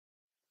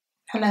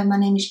Hello, my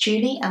name is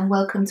Julie and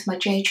welcome to my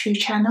Jtru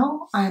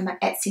channel. I am an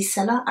Etsy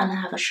seller and I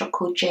have a shop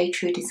called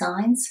Jtru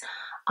Designs.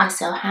 I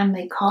sell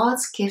handmade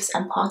cards, gifts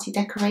and party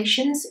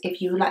decorations.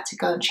 If you would like to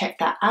go and check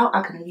that out,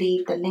 I can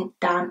leave the link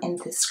down in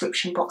the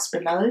description box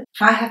below.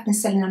 I have been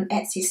selling on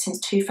Etsy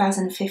since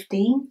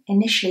 2015.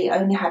 Initially, I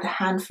only had a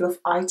handful of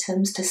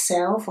items to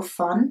sell for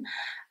fun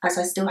as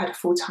I still had a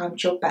full-time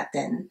job back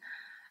then.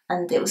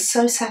 And it was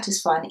so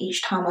satisfying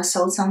each time I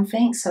sold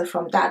something. So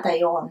from that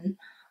day on,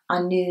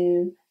 I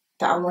knew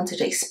that I wanted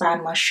to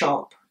expand my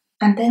shop.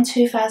 And then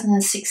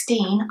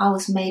 2016, I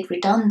was made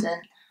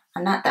redundant.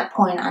 And at that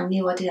point, I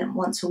knew I didn't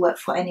want to work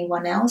for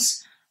anyone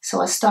else. So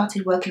I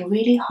started working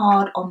really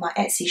hard on my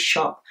Etsy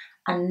shop.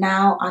 And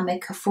now I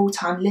make a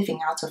full-time living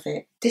out of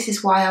it. This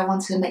is why I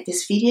wanted to make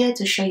this video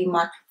to show you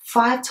my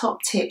 5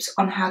 top tips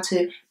on how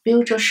to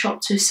build your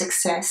shop to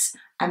success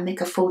and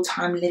make a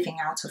full-time living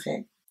out of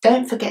it.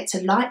 Don't forget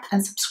to like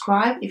and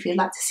subscribe if you'd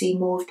like to see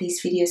more of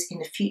these videos in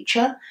the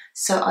future.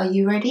 So are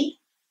you ready?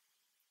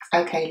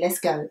 Okay, let's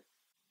go.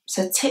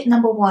 So tip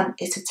number 1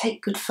 is to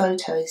take good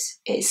photos.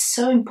 It is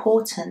so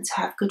important to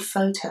have good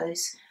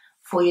photos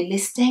for your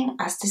listing,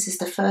 as this is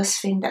the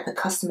first thing that the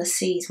customer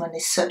sees when they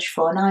search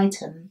for an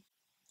item.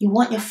 You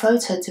want your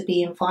photo to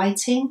be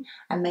inviting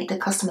and make the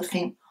customer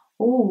think,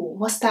 "Oh,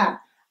 what's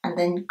that?" and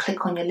then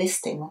click on your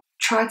listing.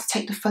 Try to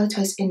take the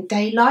photos in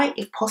daylight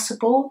if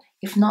possible.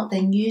 If not,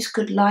 then use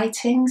good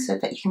lighting so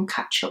that you can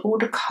capture all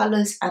the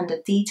colours and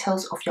the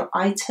details of your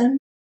item.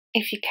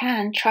 If you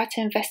can, try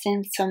to invest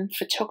in some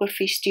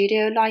photography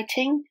studio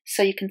lighting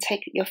so you can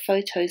take your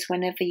photos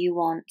whenever you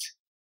want.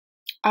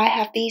 I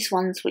have these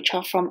ones which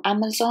are from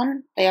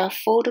Amazon. They are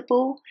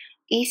affordable,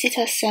 easy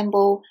to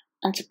assemble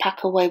and to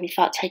pack away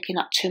without taking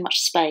up too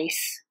much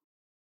space.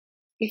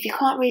 If you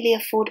can't really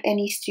afford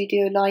any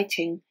studio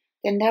lighting,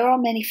 then there are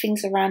many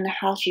things around the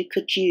house you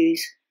could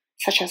use,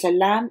 such as a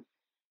lamp,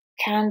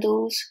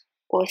 candles,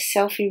 or a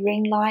selfie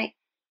ring light.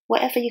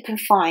 Whatever you can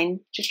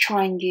find, just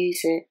try and use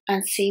it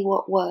and see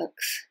what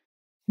works.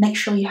 Make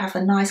sure you have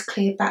a nice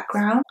clear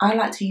background. I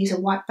like to use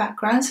a white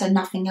background so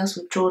nothing else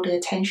would draw the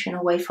attention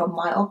away from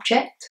my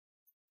object.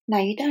 Now,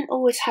 you don't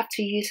always have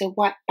to use a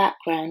white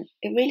background.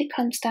 It really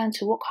comes down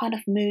to what kind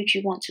of mood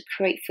you want to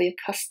create for your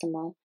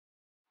customer.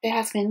 There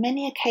has been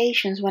many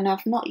occasions when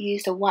I've not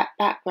used a white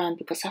background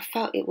because I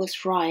felt it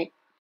was right.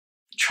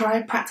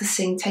 Try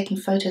practicing taking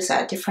photos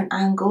at a different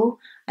angle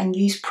and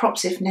use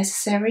props if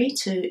necessary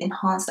to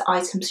enhance the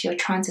items you're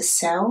trying to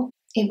sell.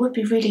 It would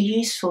be really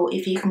useful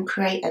if you can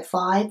create a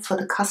vibe for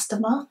the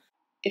customer.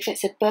 If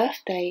it's a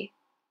birthday,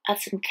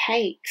 add some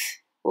cakes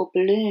or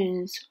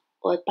balloons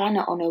or a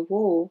banner on a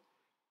wall.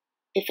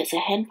 If it's a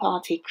hen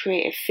party,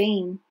 create a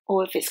theme.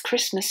 Or if it's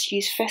Christmas,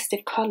 use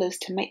festive colours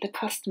to make the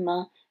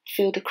customer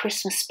feel the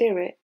Christmas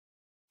spirit.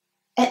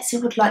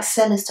 Etsy would like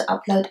sellers to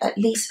upload at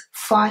least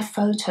 5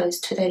 photos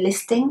to their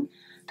listing.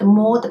 The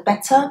more the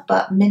better,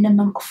 but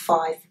minimum of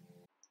 5.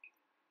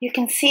 You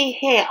can see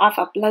here I've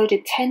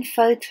uploaded 10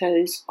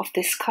 photos of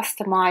this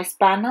customized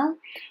banner.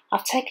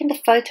 I've taken the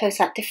photos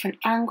at different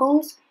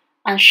angles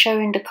and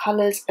showing the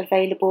colours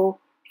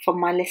available from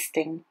my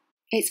listing.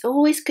 It's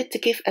always good to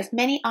give as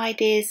many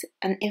ideas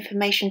and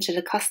information to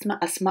the customer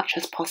as much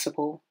as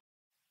possible.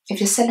 If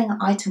you're selling an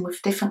item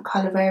with different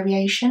colour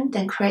variation,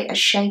 then create a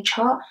shade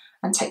chart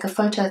and take a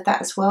photo of that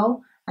as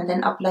well, and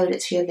then upload it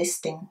to your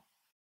listing.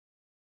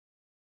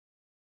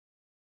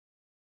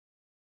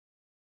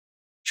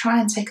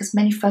 Try and take as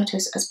many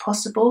photos as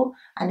possible,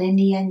 and in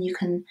the end you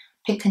can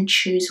pick and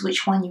choose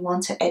which one you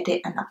want to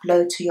edit and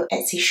upload to your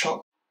Etsy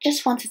shop.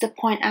 Just wanted to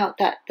point out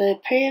that the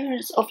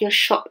appearance of your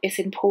shop is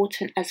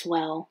important as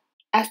well.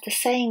 As the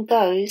saying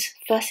goes,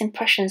 first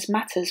impressions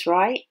matters,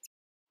 right?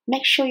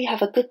 Make sure you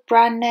have a good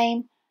brand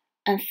name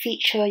and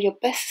feature your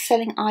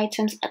best-selling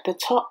items at the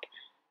top,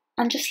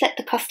 and just let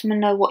the customer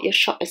know what your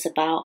shop is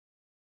about.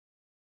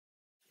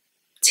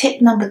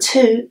 Tip number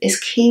 2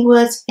 is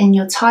keywords in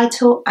your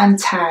title and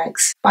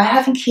tags. By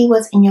having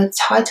keywords in your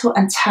title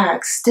and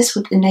tags, this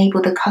would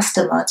enable the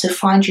customer to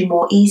find you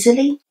more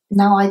easily.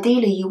 Now,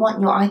 ideally, you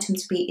want your item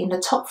to be in the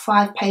top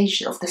 5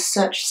 pages of the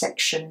search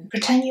section.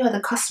 Pretend you are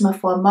the customer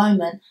for a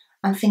moment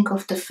and think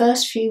of the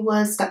first few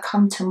words that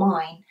come to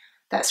mind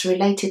that's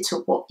related to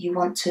what you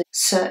want to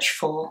search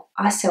for.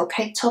 I sell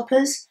cake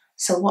toppers,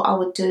 so what I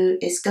would do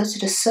is go to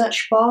the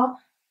search bar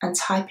and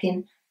type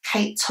in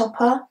cake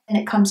topper, and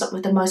it comes up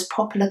with the most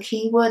popular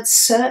keywords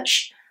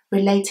searched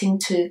relating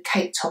to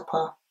cake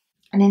topper.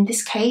 And in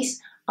this case,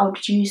 I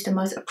would use the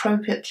most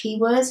appropriate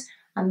keywords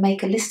and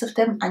make a list of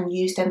them and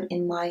use them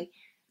in my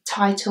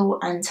title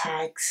and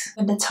tags.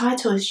 When the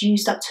title is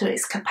used up to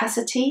its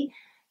capacity,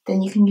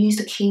 then you can use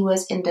the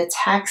keywords in the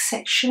tag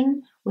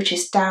section, which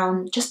is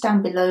just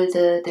down below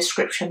the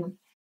description.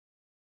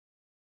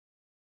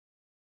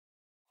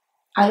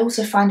 I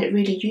also find it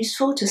really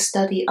useful to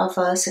study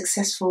other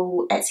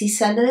successful Etsy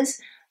sellers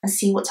and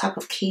see what type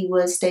of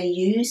keywords they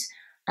use,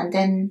 and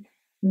then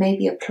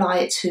maybe apply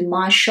it to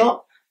my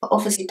shop, but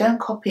obviously don't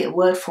copy it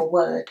word for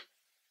word.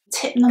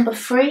 Tip number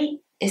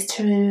 3 is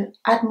to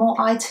add more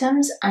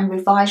items and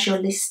revise your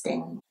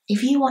listing.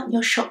 If you want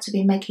your shop to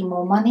be making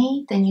more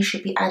money, then you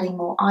should be adding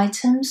more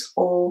items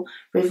or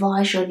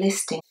revise your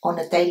listing on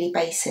a daily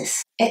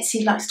basis.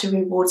 Etsy likes to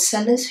reward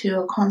sellers who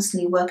are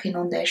constantly working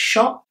on their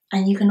shop,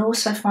 and you can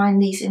also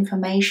find these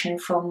information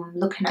from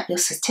looking at your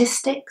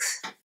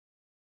statistics.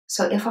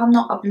 So if I'm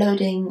not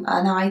uploading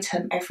an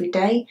item every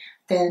day,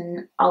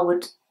 then I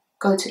would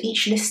go to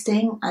each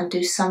listing and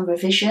do some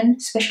revision,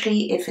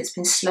 especially if it's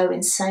been slow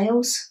in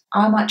sales.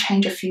 I might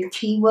change a few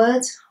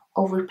keywords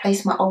or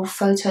replace my old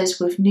photos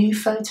with new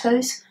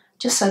photos,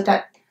 just so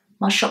that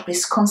my shop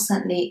is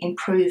constantly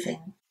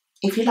improving.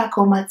 If you like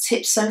all my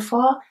tips so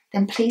far,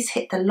 then please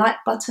hit the like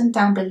button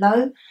down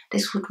below.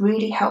 This would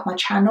really help my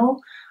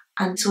channel,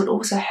 and this would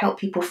also help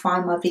people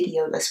find my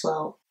video as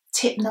well.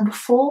 Tip number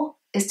 4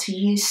 is to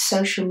use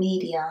social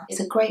media.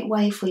 It's a great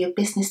way for your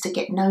business to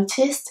get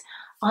noticed.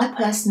 I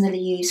personally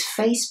use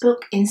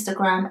Facebook,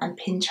 Instagram and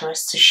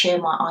Pinterest to share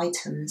my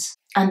items,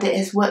 and it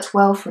has worked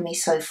well for me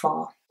so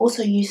far.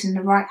 Also, using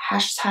the right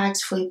hashtags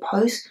for your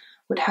posts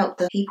would help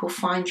the people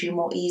find you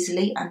more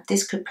easily, and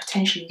this could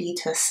potentially lead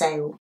to a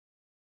sale.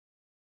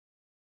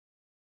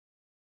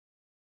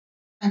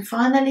 And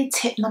finally,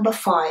 tip number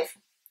 5.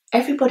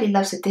 Everybody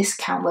loves a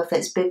discount, whether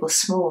it's big or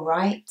small,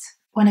 right?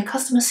 When a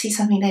customer sees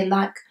something they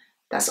like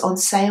that's on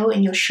sale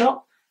in your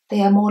shop,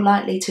 they are more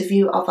likely to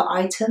view other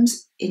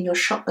items in your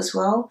shop as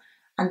well,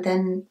 and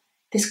then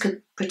this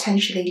could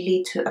potentially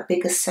lead to a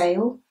bigger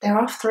sale. There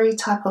are 3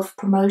 types of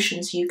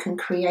promotions you can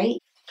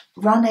create: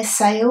 run a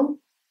sale,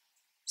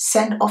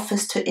 send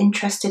offers to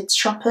interested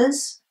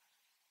shoppers,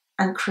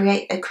 and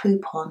create a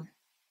coupon.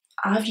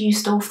 I've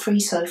used all 3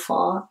 so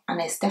far,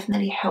 and it's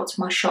definitely helped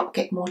my shop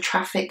get more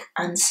traffic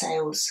and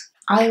sales.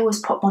 I always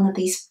pop one of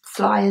these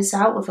flyers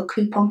out with a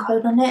coupon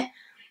code on it,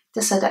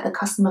 just so that the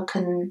customer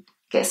can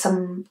get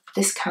some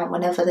discount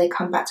whenever they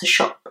come back to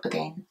shop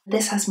again.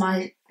 This has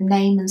my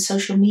name and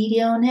social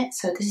media on it,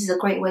 so this is a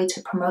great way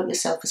to promote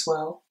yourself as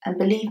well. And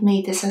believe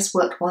me, this has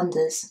worked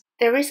wonders.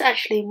 There is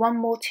actually one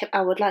more tip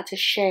I would like to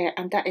share,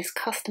 and that is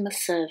customer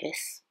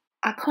service.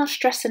 I can't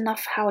stress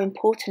enough how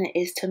important it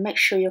is to make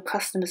sure your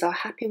customers are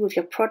happy with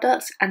your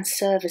products and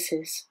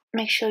services.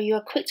 Make sure you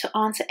are quick to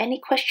answer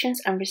any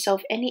questions and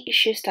resolve any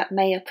issues that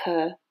may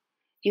occur.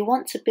 You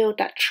want to build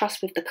that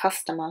trust with the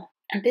customer,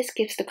 and this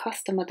gives the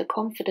customer the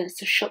confidence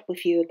to shop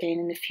with you again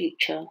in the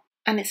future.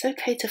 And it's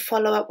okay to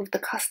follow up with the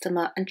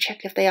customer and check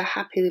if they are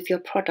happy with your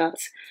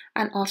products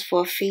and ask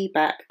for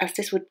feedback, as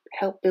this would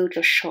help build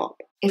your shop.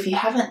 If you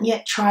haven't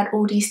yet tried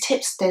all these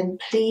tips, then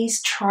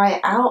please try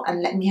it out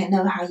and let me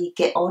know how you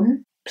get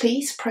on.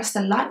 Please press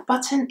the like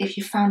button if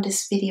you found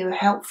this video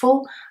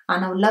helpful,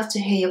 and I would love to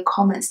hear your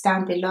comments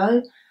down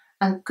below.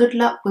 And good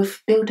luck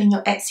with building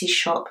your Etsy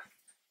shop.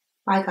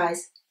 Bye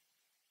guys.